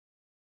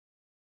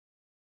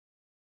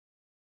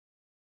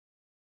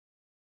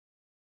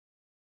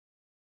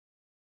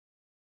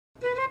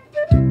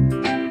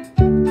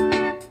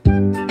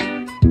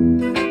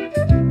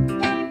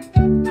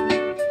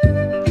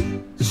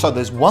So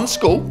there's one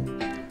school,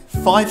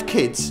 5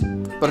 kids,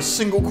 but a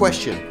single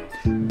question.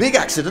 Big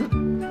accident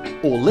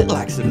or little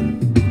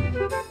accident?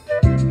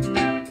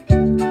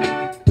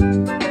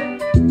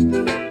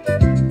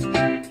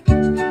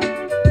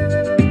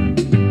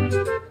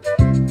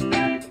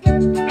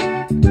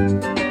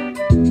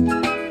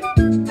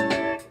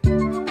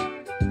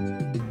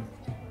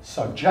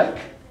 So Jake,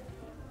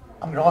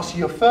 I'm going to ask you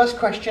your first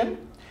question.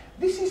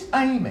 This is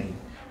Amy.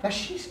 Now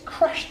she's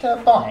crashed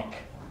her bike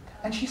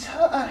and she's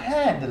hurt her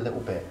hand a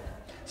little bit.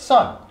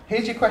 So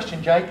here's your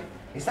question, Jake.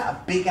 Is that a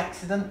big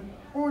accident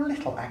or a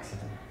little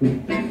accident?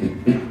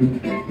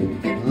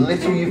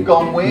 Little you've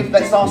gone with.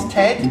 Let's ask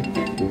Ted.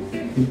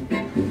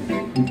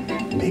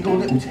 Big or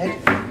little, Ted?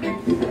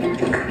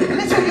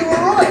 Little, you were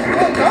right.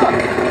 Well done.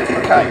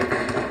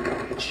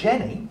 Okay.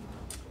 Jenny,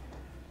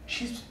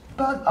 she's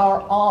burnt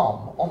her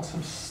arm on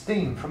some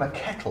steam from a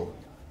kettle.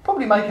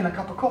 Probably making a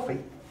cup of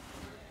coffee.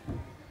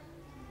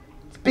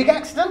 It's a big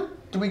accident.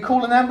 Do we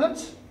call an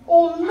ambulance?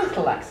 Or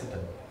little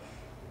accident?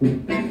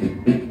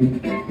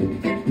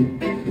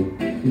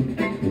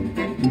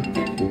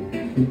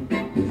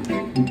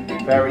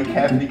 Very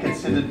carefully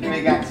considered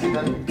big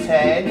accident.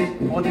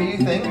 Ted, what do you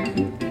think?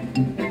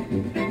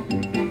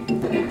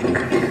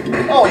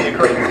 Oh, you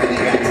agree. Big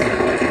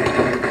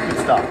accident. Good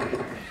stuff.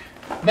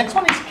 Next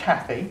one is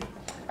Kathy.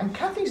 And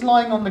Kathy's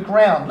lying on the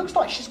ground. Looks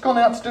like she's gone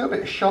out to do a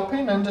bit of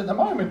shopping, and at the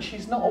moment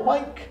she's not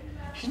awake.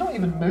 She's not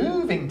even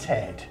moving,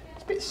 Ted.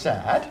 It's a bit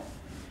sad.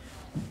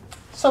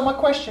 So my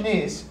question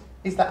is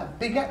that a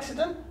big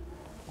accident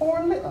or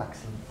a little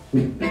accident?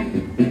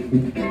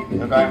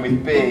 You're going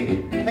with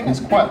big. I think that's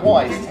quite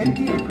wise. Ted,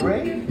 do you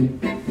agree?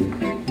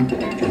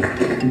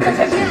 Ted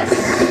says yes!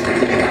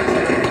 Big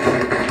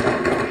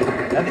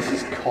accident. Now this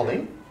is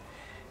Colin.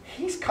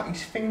 He's cut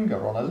his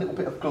finger on a little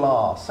bit of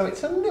glass, so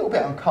it's a little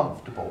bit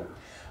uncomfortable.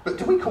 But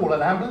do we call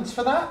an ambulance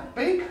for that,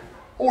 big?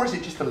 Or is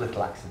it just a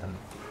little accident?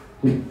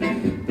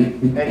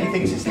 Eddie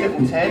thinks it's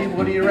little, Ted.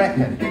 What do you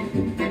reckon?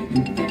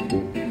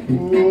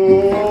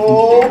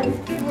 Whoa,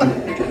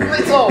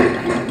 little!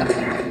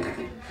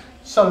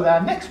 So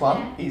our next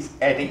one is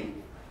Eddie.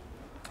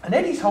 And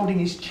Eddie's holding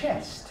his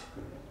chest.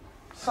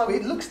 So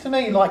it looks to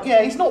me like,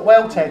 yeah, he's not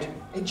well, Ted.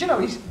 Do you know,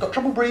 he's got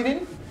trouble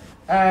breathing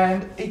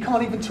and he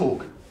can't even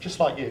talk, just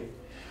like you.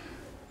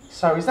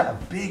 So is that a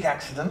big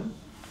accident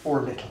or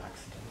a little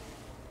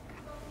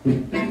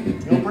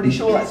accident? You're pretty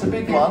sure that's a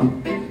big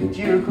one.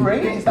 Do you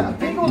agree? Is that a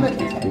big or little,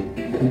 Ted?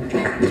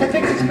 Ted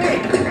thinks it's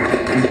big.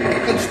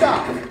 Good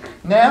stuff.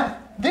 Now,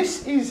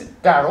 this is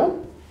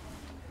Daryl.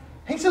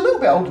 He's a little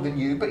bit older than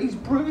you, but he's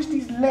bruised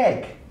his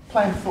leg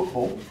playing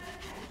football.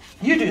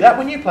 You do that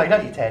when you play,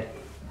 don't you, Ted?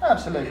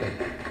 Absolutely.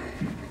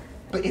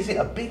 But is it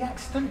a big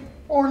accident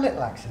or a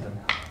little accident?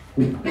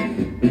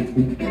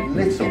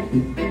 Little.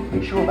 Are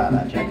you sure about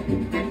that, Jack?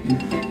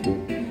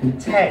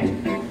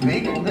 Ted,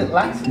 big or little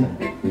accident?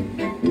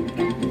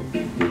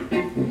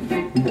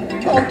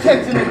 Oh,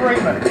 Ted's in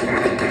agreement.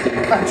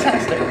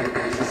 Fantastic.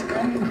 This is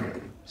Andrew.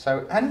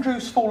 So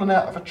Andrew's fallen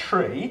out of a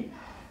tree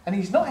and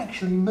he's not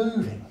actually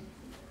moving.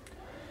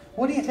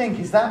 What do you think?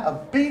 Is that a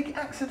big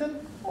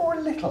accident or a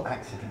little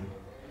accident?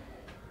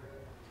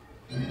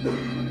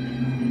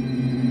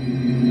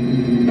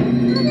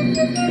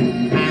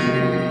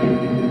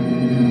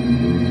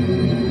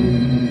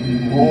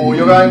 Oh,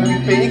 you're going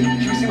with big.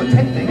 Should we see what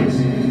Ted thinks?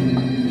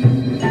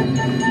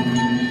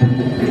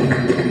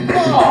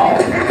 Oh,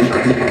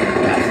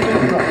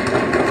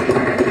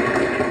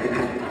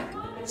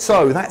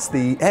 so that's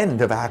the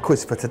end of our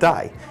quiz for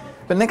today.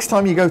 But next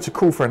time you go to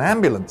call for an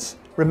ambulance,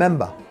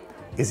 remember,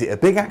 is it a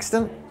big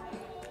accident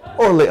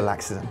or a little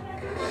accident?